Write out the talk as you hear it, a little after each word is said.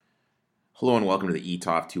Hello and welcome to the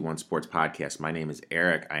ETOF 21 Sports Podcast. My name is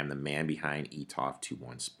Eric. I am the man behind ETOF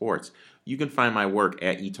 21 Sports. You can find my work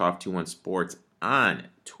at ETOF 21 Sports on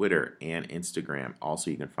Twitter and Instagram. Also,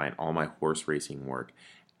 you can find all my horse racing work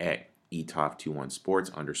at ETOF 21 Sports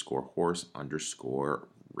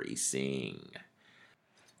 _horse_racing.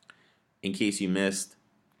 In case you missed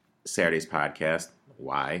Saturday's podcast,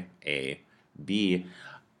 why? A. B.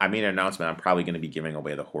 I made an announcement. I'm probably going to be giving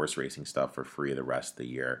away the horse racing stuff for free the rest of the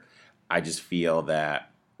year. I just feel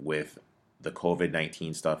that with the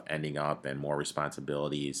COVID-19 stuff ending up and more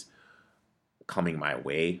responsibilities coming my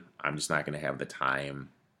way, I'm just not going to have the time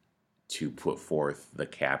to put forth the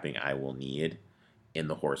capping I will need in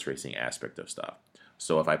the horse racing aspect of stuff.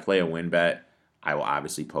 So if I play a win bet, I will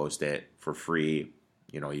obviously post it for free.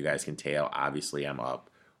 You know, you guys can tail. Obviously, I'm up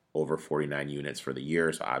over 49 units for the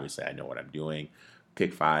year, so obviously I know what I'm doing.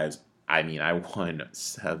 Pick fives. I mean, I won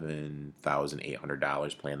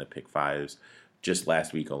 $7,800 playing the pick fives just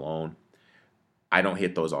last week alone. I don't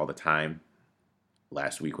hit those all the time.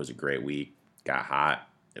 Last week was a great week. Got hot.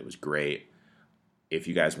 It was great. If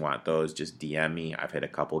you guys want those, just DM me. I've had a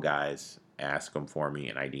couple guys ask them for me,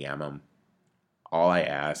 and I DM them. All I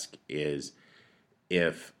ask is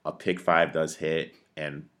if a pick five does hit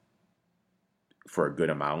and for a good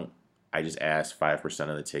amount, I just ask 5%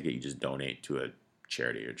 of the ticket. You just donate to a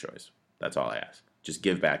charity of your choice. That's all I ask. Just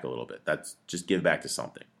give back a little bit. Just give back to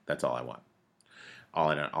something. That's all I want. All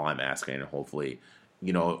I'm asking, and hopefully,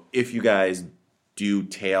 you know, if you guys do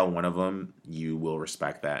tail one of them, you will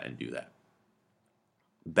respect that and do that.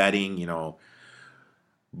 Betting, you know,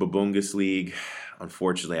 Babungus League,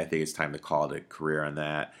 unfortunately, I think it's time to call it a career on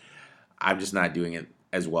that. I'm just not doing it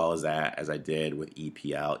as well as that as I did with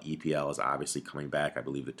EPL. EPL is obviously coming back, I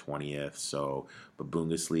believe, the 20th. So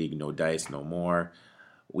Babungus League, no dice, no more.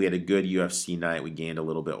 We had a good UFC night. We gained a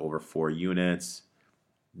little bit over 4 units.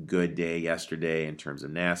 Good day yesterday in terms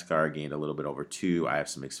of NASCAR. Gained a little bit over 2. I have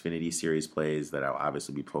some Xfinity Series plays that I'll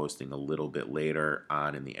obviously be posting a little bit later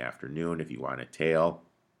on in the afternoon if you want to tail,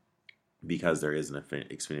 because there is an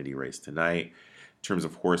Xfinity race tonight. In terms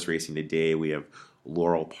of horse racing today, we have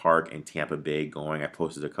Laurel Park and Tampa Bay going. I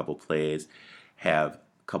posted a couple plays. Have a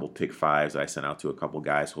couple pick fives that I sent out to a couple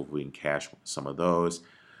guys. Hopefully we can cash some of those.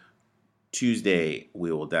 Tuesday, we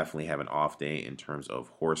will definitely have an off day in terms of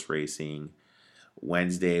horse racing.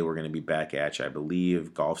 Wednesday, we're going to be back at you. I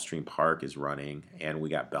believe Gulfstream Park is running, and we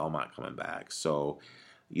got Belmont coming back. So,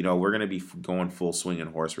 you know, we're going to be going full swing in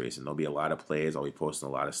horse racing. There'll be a lot of plays. I'll be posting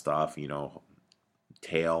a lot of stuff, you know,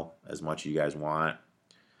 tail as much as you guys want.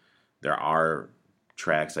 There are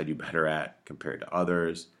tracks I do better at compared to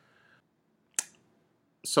others.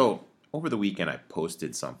 So, over the weekend, I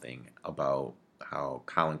posted something about how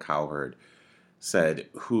Colin Cowherd said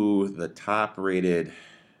who he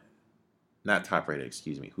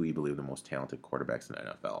believed the most talented quarterbacks in the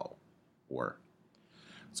NFL were.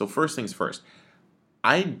 So first things first,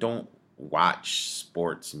 I don't watch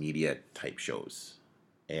sports media type shows.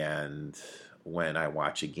 And when I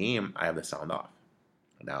watch a game, I have the sound off.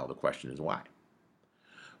 Now the question is why?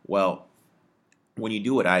 Well, when you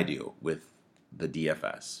do what I do with the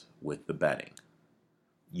DFS, with the betting,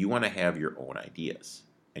 you want to have your own ideas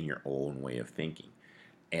and your own way of thinking.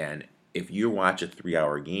 And if you watch a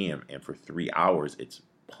 3-hour game and for 3 hours it's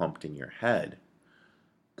pumped in your head,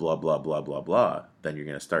 blah, blah, blah, blah, blah, then you're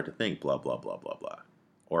going to start to think blah, blah, blah, blah, blah.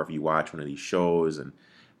 Or if you watch one of these shows and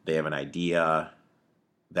they have an idea,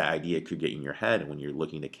 that idea could get in your head. And when you're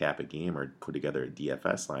looking to cap a game or put together a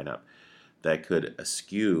DFS lineup, that could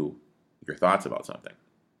eschew your thoughts about something.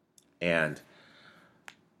 And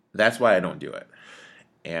that's why I don't do it.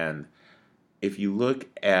 And if you look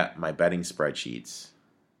at my betting spreadsheets,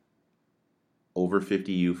 over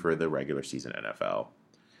 50U for the regular season NFL,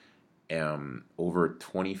 over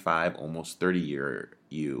 25, almost 30U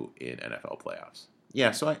in NFL playoffs.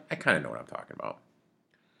 Yeah, so I kind of know what I'm talking about.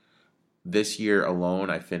 This year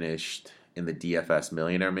alone, I finished in the DFS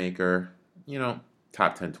Millionaire Maker, you know,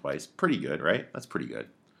 top 10 twice. Pretty good, right? That's pretty good.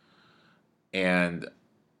 And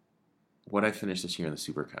what I finished this year in the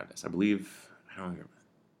Super Contest, I believe,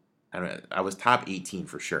 I was top 18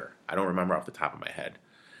 for sure. I don't remember off the top of my head.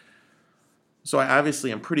 So I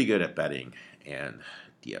obviously am pretty good at betting and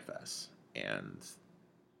DFS and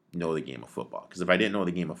know the game of football. Because if I didn't know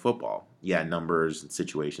the game of football, yeah, numbers and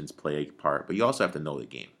situations play a part, but you also have to know the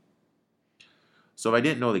game. So if I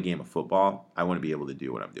didn't know the game of football, I wouldn't be able to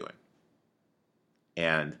do what I'm doing.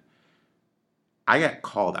 And I got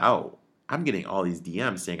called out. I'm getting all these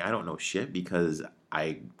DMs saying I don't know shit because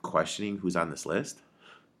I'm questioning who's on this list.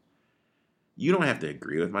 You don't have to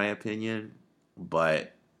agree with my opinion,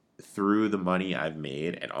 but through the money I've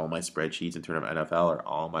made and all my spreadsheets in terms of NFL are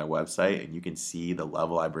all on my website, and you can see the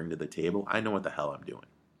level I bring to the table. I know what the hell I'm doing.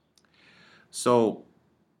 So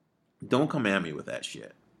don't come at me with that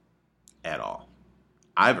shit at all.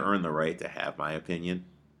 I've earned the right to have my opinion.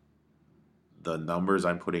 The numbers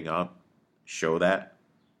I'm putting up show that.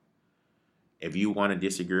 If you want to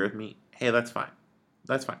disagree with me, hey, that's fine.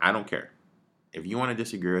 That's fine. I don't care. If you want to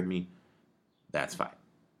disagree with me, that's fine.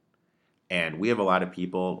 And we have a lot of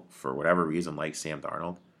people, for whatever reason, like Sam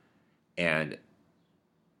Darnold. And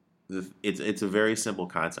it's a very simple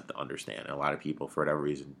concept to understand. And a lot of people, for whatever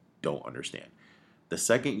reason, don't understand. The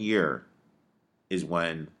second year is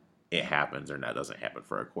when it happens or that doesn't happen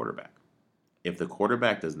for a quarterback. If the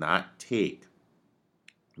quarterback does not take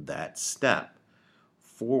that step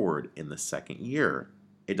forward in the second year,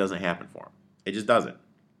 it doesn't happen for him. It just doesn't.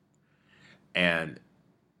 And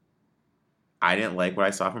I didn't like what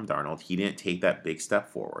I saw from Darnold. He didn't take that big step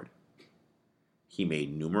forward. He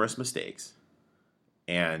made numerous mistakes.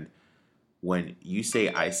 And when you say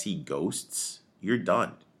I see ghosts, you're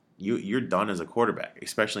done. You're done as a quarterback,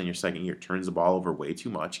 especially in your second year. Turns the ball over way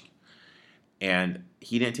too much. And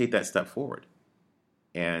he didn't take that step forward.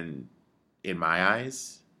 And in my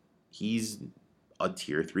eyes, he's a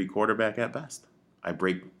tier 3 quarterback at best. I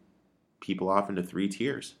break people off into 3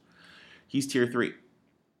 tiers. He's tier 3.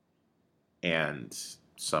 And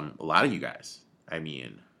a lot of you guys, I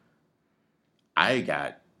mean, I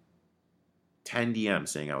got 10 DMs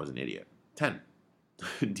saying I was an idiot. 10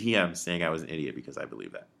 DMs saying I was an idiot because I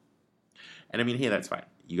believe that. And I mean, hey, that's fine.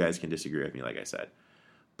 You guys can disagree with me, like I said.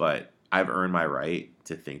 But I've earned my right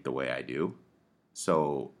to think the way I do.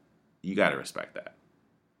 So you got to respect that.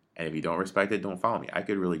 And if you don't respect it, don't follow me. I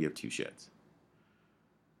could really give 2 shits.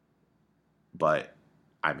 But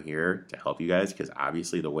I'm here to help you guys because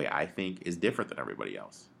obviously the way I think is different than everybody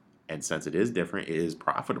else. And since it is different, it is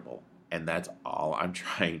profitable. And that's all I'm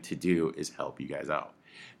trying to do is help you guys out.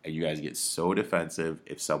 And you guys get so defensive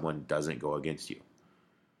if someone doesn't go against you,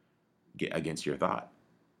 get against your thought.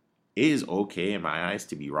 It is okay in my eyes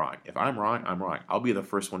to be wrong. If I'm wrong, I'm wrong. I'll be the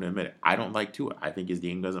first one to admit it. I don't like Tua. I think his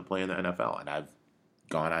game doesn't play in the NFL. And I've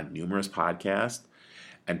gone on numerous podcasts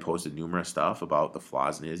and posted numerous stuff about the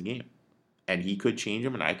flaws in his game. And he could change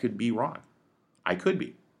them and I could be wrong. I could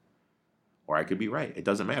be. Or I could be right. It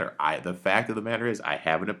doesn't matter. The fact of the matter is I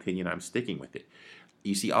have an opinion. I'm sticking with it.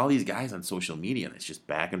 You see all these guys on social media and it's just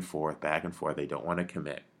back and forth, back and forth. They don't want to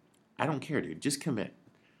commit. I don't care, dude. Just commit.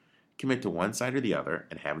 Commit to one side or the other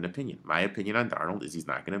and have an opinion. My opinion on Darnold is he's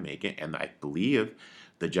not going to make it. And I believe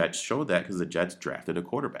the Jets showed that because the Jets drafted a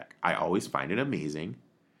quarterback. I always find it amazing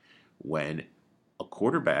when a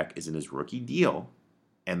quarterback is in his rookie deal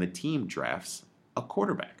and the team drafts a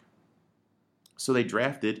quarterback. So they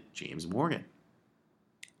drafted James Morgan,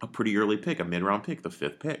 a pretty early pick, a mid-round pick, the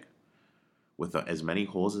 5th pick. With as many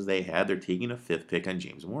holes as they had, they're taking a 5th pick on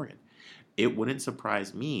James Morgan. It wouldn't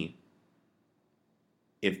surprise me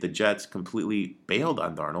if the Jets completely bailed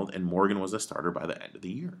on Darnold and Morgan was a starter by the end of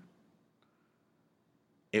the year.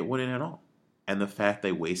 It wouldn't at all. And the fact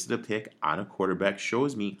they wasted a pick on a quarterback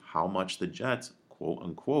shows me how much the Jets, quote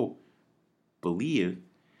unquote, believe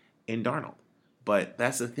in Darnold. But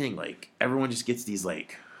that's the thing, like, everyone just gets these,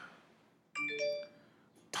 like,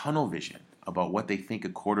 tunnel vision about what they think a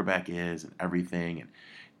quarterback is and everything. And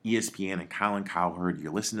ESPN and Colin Cowherd, you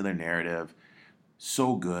listen to their narrative.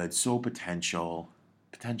 So good, so potential.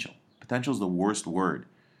 Potential. Potential is the worst word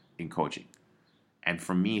in coaching. And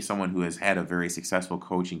for me, someone who has had a very successful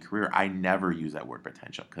coaching career, I never use that word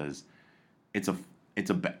potential because it's a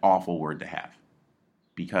awful word to have.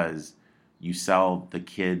 Because you sell the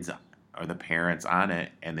kids or the parents on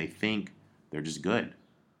it and they think they're just good.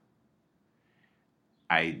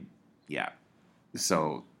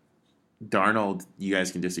 So Darnold, you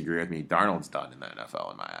guys can disagree with me. Darnold's done in the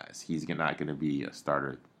NFL in my eyes. He's not going to be a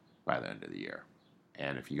starter by the end of the year.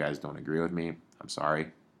 And if you guys don't agree with me, I'm sorry.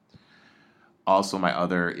 Also, my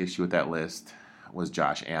other issue with that list was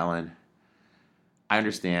Josh Allen. I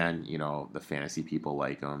understand, the fantasy people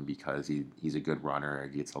like him because he's a good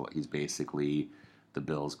runner. He's basically the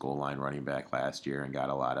Bills' goal line running back last year and got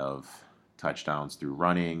a lot of touchdowns through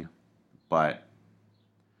running. But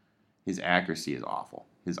his accuracy is awful.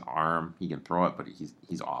 His arm, he can throw it, but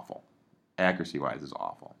he's awful. Accuracy-wise is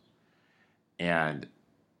awful. And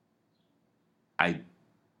I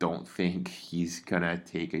don't think he's going to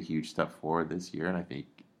take a huge step forward this year. And I think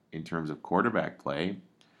in terms of quarterback play,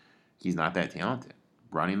 he's not that talented.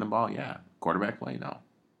 Running the ball, yeah. Quarterback play, no.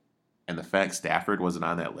 And the fact Stafford wasn't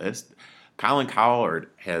on that list, Colin Cowherd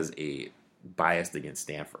has a bias against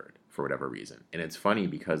Stanford for whatever reason. And it's funny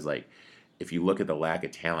because, like, if you look at the lack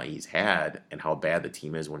of talent he's had and how bad the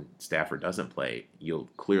team is when Stafford doesn't play, you'll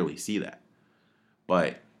clearly see that.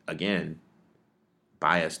 But again,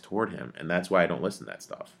 bias toward him, and that's why I don't listen to that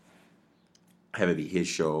stuff. Have it be his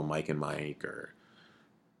show, Mike and Mike, or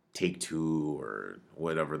Take Two, or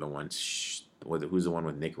whatever the one. Who's the one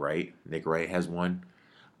with Nick Wright? Nick Wright has one.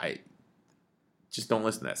 I just don't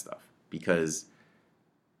listen to that stuff because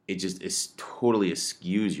it just is totally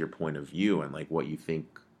eschews your point of view and like what you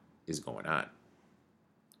think is going on.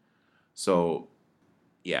 So,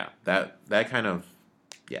 yeah, that kind of,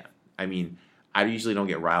 yeah. I mean, I usually don't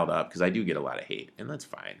get riled up because I do get a lot of hate, and that's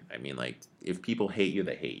fine. I mean, like, if people hate you,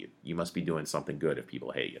 they hate you. You must be doing something good if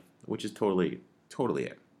people hate you, which is totally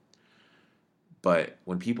it. But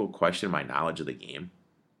when people question my knowledge of the game,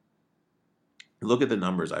 look at the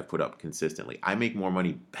numbers I've put up consistently. I make more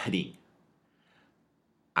money betting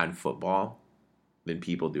on football than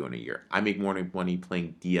people do in a year. I make more money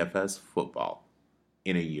playing DFS football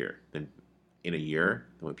in a year than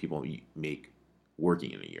what people make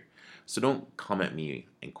working in a year. So don't come at me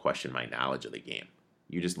and question my knowledge of the game.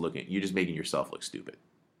 You're just making yourself look stupid.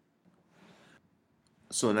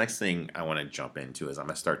 So the next thing I want to jump into is I'm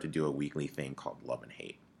going to start to do a weekly thing called Love and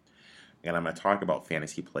Hate. And I'm going to talk about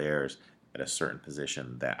fantasy players at a certain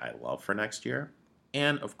position that I love for next year.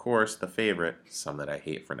 And of course, the favorite, some that I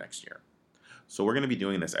hate for next year. So we're going to be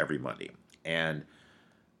doing this every Monday. And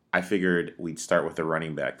I figured we'd start with the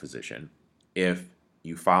running back position. If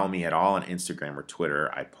you follow me at all on Instagram or Twitter,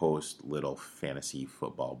 I post little fantasy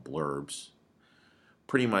football blurbs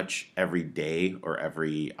pretty much every day or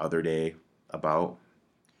every other day about.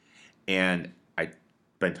 And I've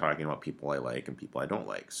been talking about people I like and people I don't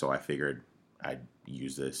like. So I figured I'd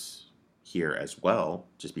use this here as well,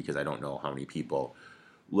 just because I don't know how many people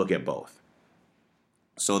look at both.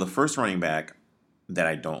 So the first running back that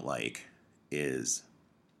I don't like is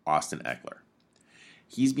Austin Ekeler.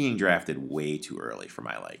 He's being drafted way too early for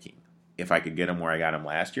my liking. If I could get him where I got him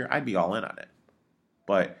last year, I'd be all in on it.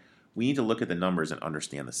 But we need to look at the numbers and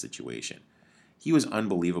understand the situation. He was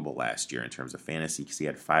unbelievable last year in terms of fantasy because he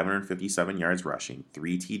had 557 yards rushing,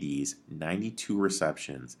 3 TDs, 92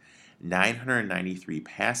 receptions, 993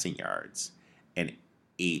 passing yards, and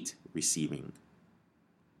 8 receiving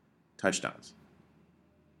touchdowns.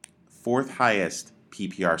 Fourth highest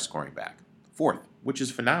PPR scoring back. Fourth, which is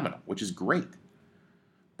phenomenal, which is great.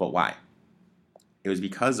 But why? It was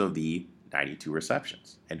because of the 92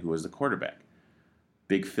 receptions. And who was the quarterback?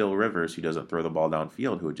 Big Phil Rivers, who doesn't throw the ball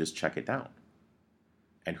downfield, who would just check it down.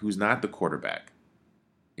 And who's not the quarterback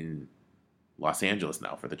in Los Angeles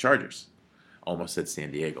now for the Chargers? Almost said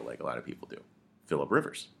San Diego like a lot of people do. Phillip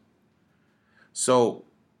Rivers. So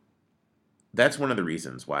that's one of the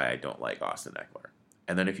reasons why I don't like Austin Ekeler.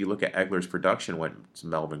 And then if you look at Eckler's production when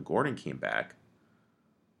Melvin Gordon came back,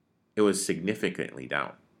 it was significantly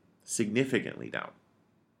down. Significantly down.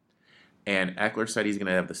 And Ekeler said he's going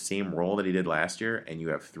to have the same role that he did last year, and you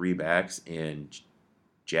have 3 backs in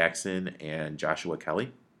Jackson and Joshua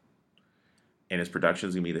Kelly. And his production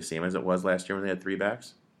is going to be the same as it was last year when they had 3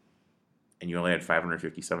 backs. And you only had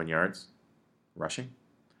 557 yards rushing.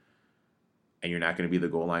 And you're not going to be the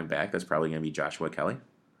goal line back. That's probably going to be Joshua Kelly.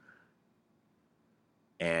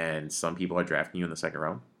 And some people are drafting you in the second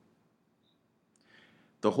round.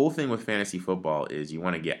 The whole thing with fantasy football is you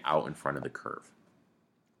want to get out in front of the curve.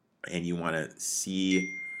 And you want to see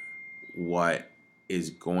what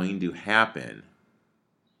is going to happen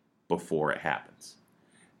before it happens.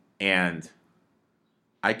 And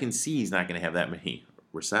I can see he's not going to have that many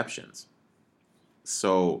receptions.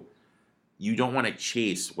 So you don't want to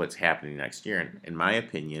chase what's happening next year. In my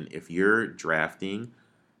opinion, if you're drafting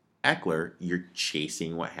Ekeler, you're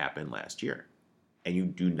chasing what happened last year. And you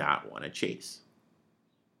do not want to chase.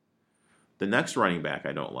 The next running back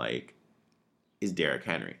I don't like is Derrick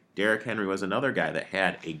Henry. Derrick Henry was another guy that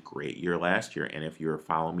had a great year last year, and if you were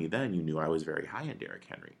following me then, you knew I was very high on Derrick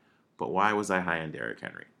Henry. But why was I high on Derrick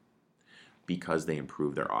Henry? Because they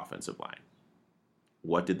improved their offensive line.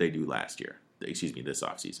 What did they do this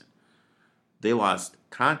offseason? They lost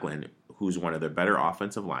Conklin, who's one of their better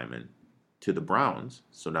offensive linemen, to the Browns,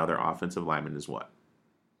 so now their offensive lineman is what?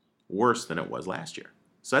 Worse than it was last year.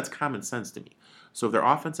 So that's common sense to me. So if their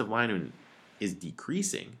offensive lineman is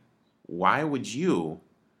decreasing, why would you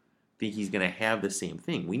think he's going to have the same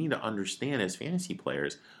thing? We need to understand as fantasy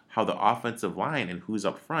players how the offensive line and who's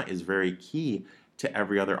up front is very key to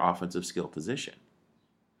every other offensive skill position.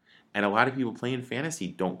 And a lot of people playing fantasy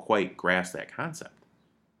don't quite grasp that concept.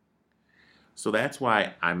 So that's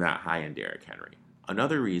why I'm not high on Derrick Henry.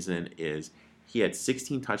 Another reason is he had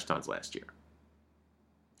 16 touchdowns last year.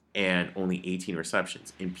 and only 18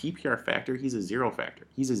 receptions. In PPR factor, he's a zero factor.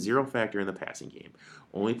 He's a zero factor in the passing game,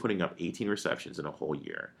 only putting up 18 receptions in a whole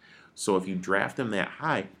year. So if you draft him that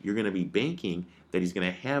high, you're going to be banking that he's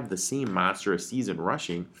going to have the same monstrous season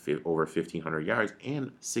rushing over 1,500 yards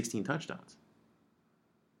and 16 touchdowns.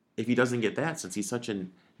 If he doesn't get that, since he's such a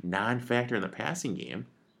non-factor in the passing game,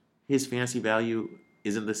 his fantasy value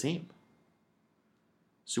isn't the same.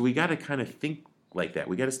 So we got to kind of think like that.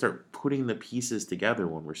 We got to start putting the pieces together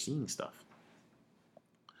when we're seeing stuff.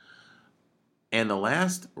 And the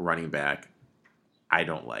last running back I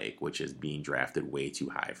don't like, which is being drafted way too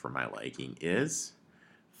high for my liking, is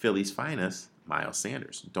Philly's finest, Miles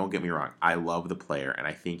Sanders. Don't get me wrong. I love the player, and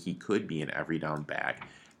I think he could be an every down back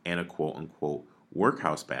and a quote-unquote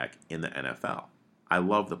workhouse back in the NFL. I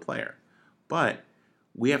love the player. But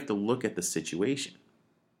we have to look at the situation.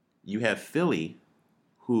 You have Philly,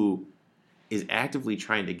 who is actively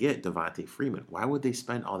trying to get Devontae Freeman. Why would they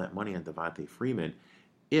spend all that money on Devontae Freeman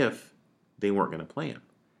if they weren't going to play him?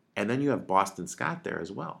 And then you have Boston Scott there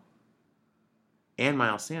as well. And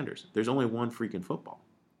Miles Sanders. There's only one freaking football.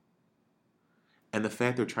 And the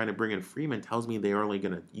fact they're trying to bring in Freeman tells me they're only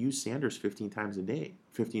going to use Sanders 15 times a game.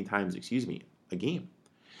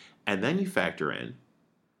 And then you factor in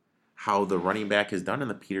how the running back is done in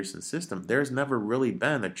the Peterson system. There's never really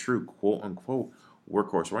been a true quote-unquote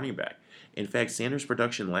workhorse running back. In fact, Sanders'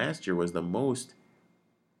 production last year was the most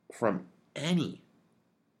from any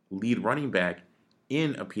lead running back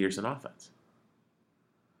in a Peterson offense.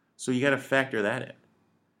 So you got to factor that in.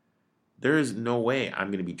 There is no way I'm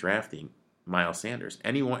going to be drafting Miles Sanders.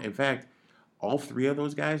 Anyone, in fact, all three of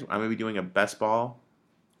those guys, I'm going to be doing a best ball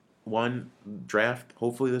one draft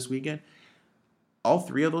hopefully this weekend. All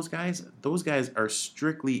three of those guys are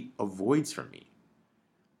strictly avoids for me.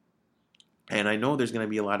 And I know there's going to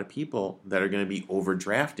be a lot of people that are going to be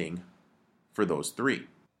overdrafting for those three.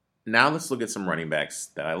 Now let's look at some running backs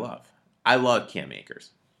that I love. I love Cam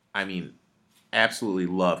Akers. I mean, absolutely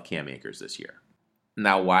love Cam Akers this year.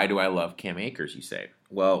 Now, why do I love Cam Akers, you say?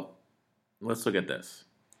 Well, let's look at this.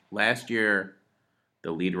 Last year,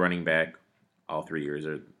 the lead running back, all 3 years,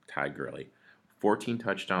 are Todd Gurley. 14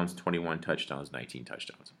 touchdowns, 21 touchdowns, 19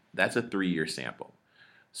 touchdowns. That's a 3-year sample.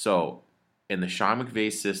 So, in the Sean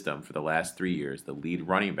McVay system for the last 3 years, the lead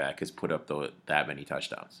running back has put up that many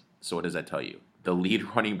touchdowns. So what does that tell you? The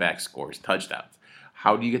lead running back scores touchdowns.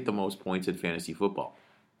 How do you get the most points in fantasy football?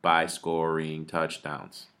 By scoring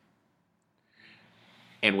touchdowns.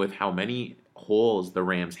 And with how many holes the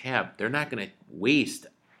Rams have, they're not going to waste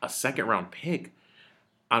a second-round pick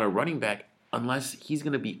on a running back unless he's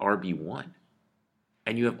going to be RB1.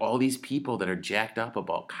 And you have all these people that are jacked up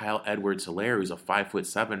about Kyle Edwards-Helaire, who's a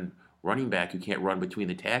 5'7" running back who can't run between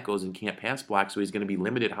the tackles and can't pass block, so he's going to be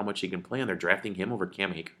limited how much he can play, and they're drafting him over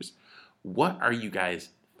Cam Akers. What are you guys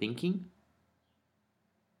thinking?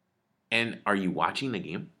 And are you watching the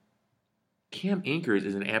game? Cam Akers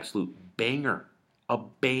is an absolute banger. A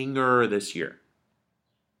banger this year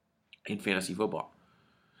in fantasy football.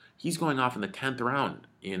 He's going off in the 10th round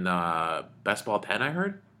in Best Ball 10, I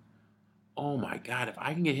heard. Oh my God, if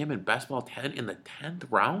I can get him in Best Ball 10 in the 10th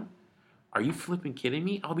round, are you flipping kidding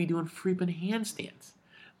me? I'll be doing freaking handstands.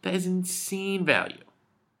 That is insane value.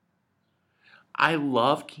 I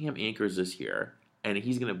love Cam Akers this year, and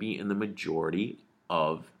he's going to be in the majority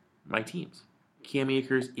of my teams. Cam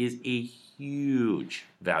Akers is a huge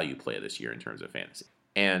value play this year in terms of fantasy.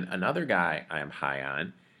 And another guy I am high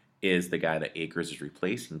on is the guy that Akers is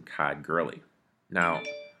replacing, Todd Gurley. Now,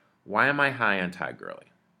 why am I high on Todd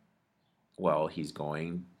Gurley? Well, he's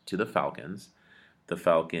going to the Falcons. The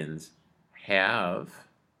Falcons have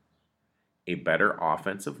a better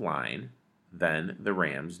offensive line than the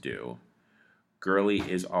Rams do. Gurley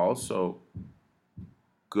is also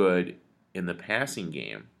good in the passing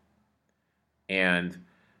game. And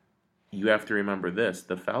you have to remember this.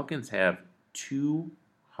 The Falcons have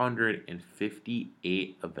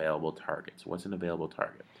 258 available targets. What's an available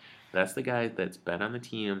target? That's the guy that's been on the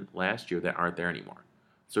team last year that aren't there anymore.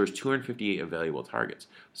 So there's 258 available targets.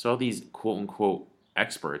 So all these quote-unquote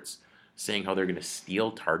experts saying how they're going to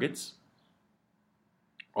steal targets.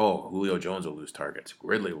 Oh, Julio Jones will lose targets.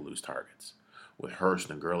 Ridley will lose targets. With Hurst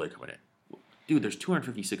and Gurley coming in. Dude, there's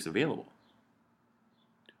 256 available.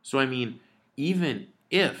 So, I mean, even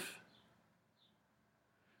if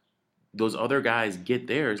those other guys get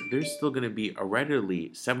theirs, there's still going to be a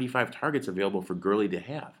readily 75 targets available for Gurley to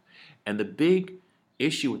have. And the big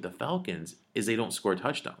issue with the Falcons is they don't score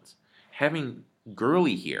touchdowns. Having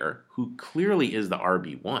Gurley here, who clearly is the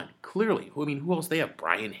RB1, clearly, I mean, who else they have?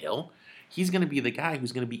 Brian Hill? He's going to be the guy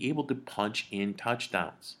who's going to be able to punch in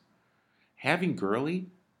touchdowns. Having Gurley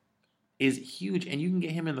is huge, and you can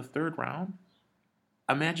get him in the third round.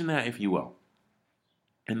 Imagine that, if you will.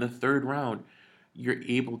 In the third round, you're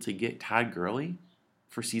able to get Todd Gurley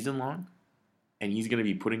for season long, and he's going to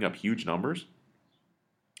be putting up huge numbers,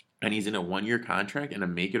 and he's in a 1-year contract and a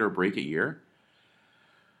make it or break it year.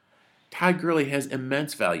 Todd Gurley has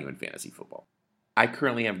immense value in fantasy football. I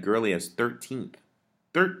currently have Gurley as 13th.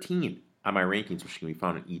 13th on my rankings, which can be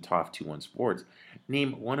found at ETOF21 Sports.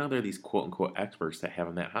 Name one other of these quote-unquote experts that have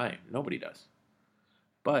him that high. Nobody does.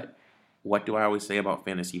 But what do I always say about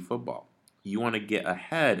fantasy football? You want to get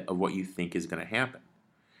ahead of what you think is going to happen.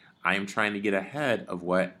 I am trying to get ahead of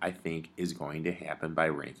what I think is going to happen by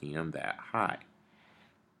ranking him that high.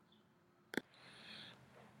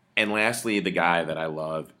 And lastly, the guy that I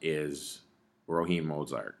love is Raheem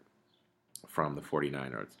Mostert from the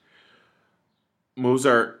 49ers.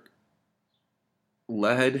 Mostert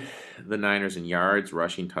led the Niners in yards,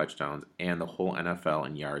 rushing touchdowns, and the whole NFL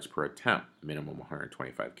in yards per attempt, minimum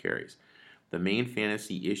 125 carries. The main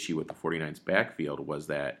fantasy issue with the 49ers backfield was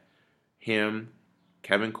that him,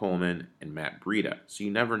 Kevin Coleman, and Matt Breida. So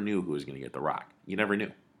you never knew who was going to get the rock. You never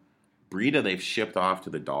knew. Breida, they've shipped off to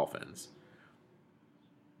the Dolphins.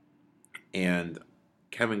 And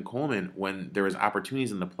Kevin Coleman, when there was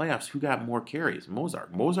opportunities in the playoffs, who got more carries?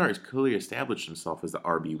 Mostert. Mostert has clearly established himself as the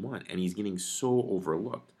RB1, and he's getting so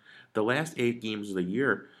overlooked. The last 8 games of the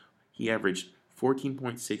year, he averaged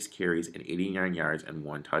 14.6 carries and 89 yards and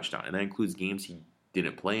 1 touchdown. And that includes games he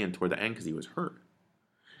didn't play in toward the end because he was hurt.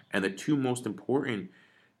 And the 2 most important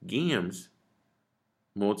games,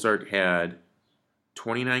 Mostert had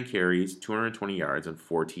 29 carries, 220 yards, and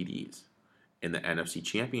 4 TDs. In the NFC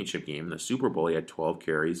Championship game, in the Super Bowl, he had 12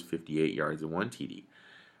 carries, 58 yards, and 1 TD.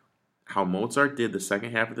 How Mostert did the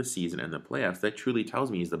second half of the season and the playoffs, that truly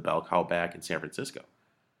tells me he's the bell cow back in San Francisco.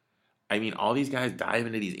 I mean, all these guys dive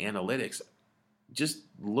into these analytics. Just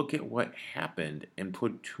look at what happened and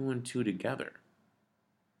put 2 and 2 together.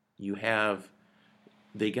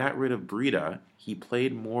 They got rid of Breida. He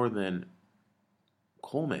played more than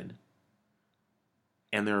Coleman,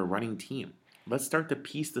 and they're a running team. Let's start to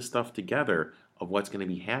piece the stuff together of what's going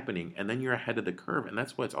to be happening, and then you're ahead of the curve, and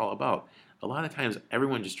that's what it's all about. A lot of times,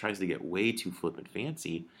 everyone just tries to get way too flippant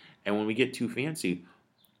fancy, and when we get too fancy,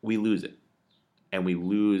 we lose it, and we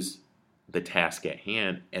lose the task at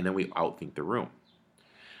hand, and then we outthink the room.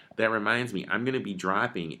 That reminds me, I'm going to be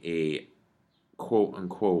dropping a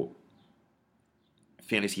quote-unquote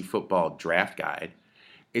fantasy football draft guide.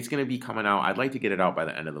 It's going to be coming out. I'd like to get it out by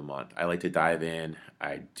the end of the month. I like to dive in.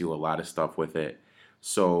 I do a lot of stuff with it.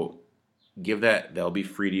 So they'll be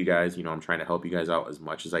free to you guys. I'm trying to help you guys out as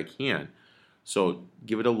much as I can. So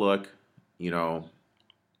give it a look. Again,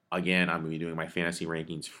 I'm going to be doing my fantasy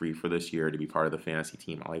rankings free for this year to be part of the fantasy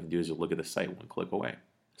team. All you have to do is just look at the site, 1 click away.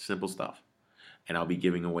 Simple stuff. And I'll be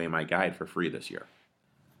giving away my guide for free this year.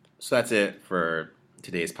 So that's it for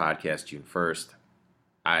today's podcast, June 1st.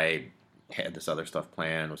 I had this other stuff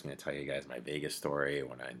planned. I was going to tell you guys my Vegas story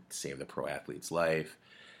when I saved a pro athlete's life.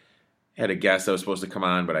 I had a guest that was supposed to come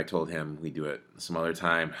on, but I told him we'd do it some other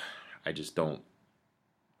time. I just don't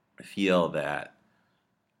feel that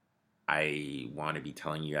I want to be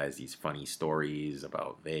telling you guys these funny stories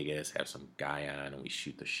about Vegas, have some guy on and we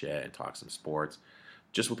shoot the shit and talk some sports,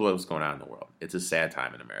 just with what's going on in the world. It's a sad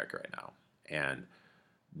time in America right now. And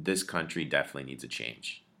this country definitely needs a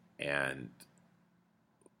change. And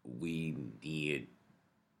we need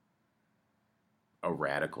a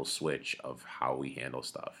radical switch of how we handle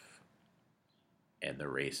stuff and the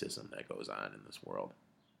racism that goes on in this world.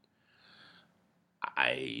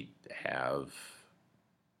 I have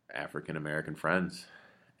African American friends,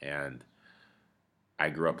 and I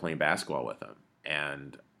grew up playing basketball with them,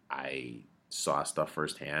 and I saw stuff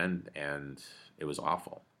firsthand, and it was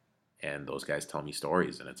awful. And those guys tell me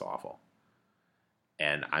stories, and it's awful.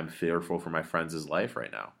 And I'm fearful for my friends' life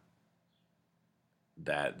right now.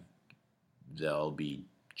 That they'll be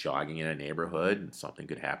jogging in a neighborhood and something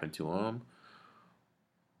could happen to them.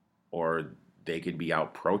 Or they could be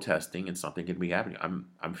out protesting and something could be happening.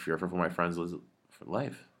 I'm fearful for my friends'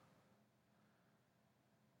 life.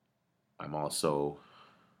 I'm also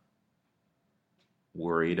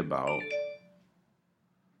worried about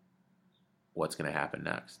what's going to happen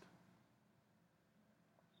next.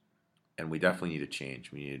 And we definitely need to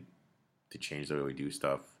change. We need to change the way we do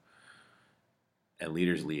stuff. And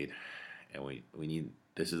leaders lead. And we need,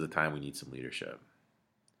 this is the time we need some leadership.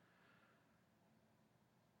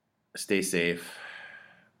 Stay safe.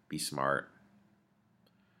 Be smart.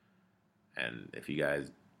 And if you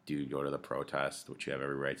guys do go to the protest, which you have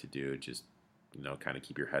every right to do, just, kind of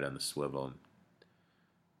keep your head on the swivel and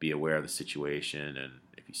be aware of the situation, and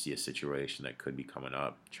if you see a situation that could be coming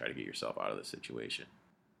up, try to get yourself out of the situation.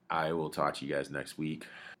 I will talk to you guys next week.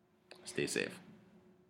 Stay safe.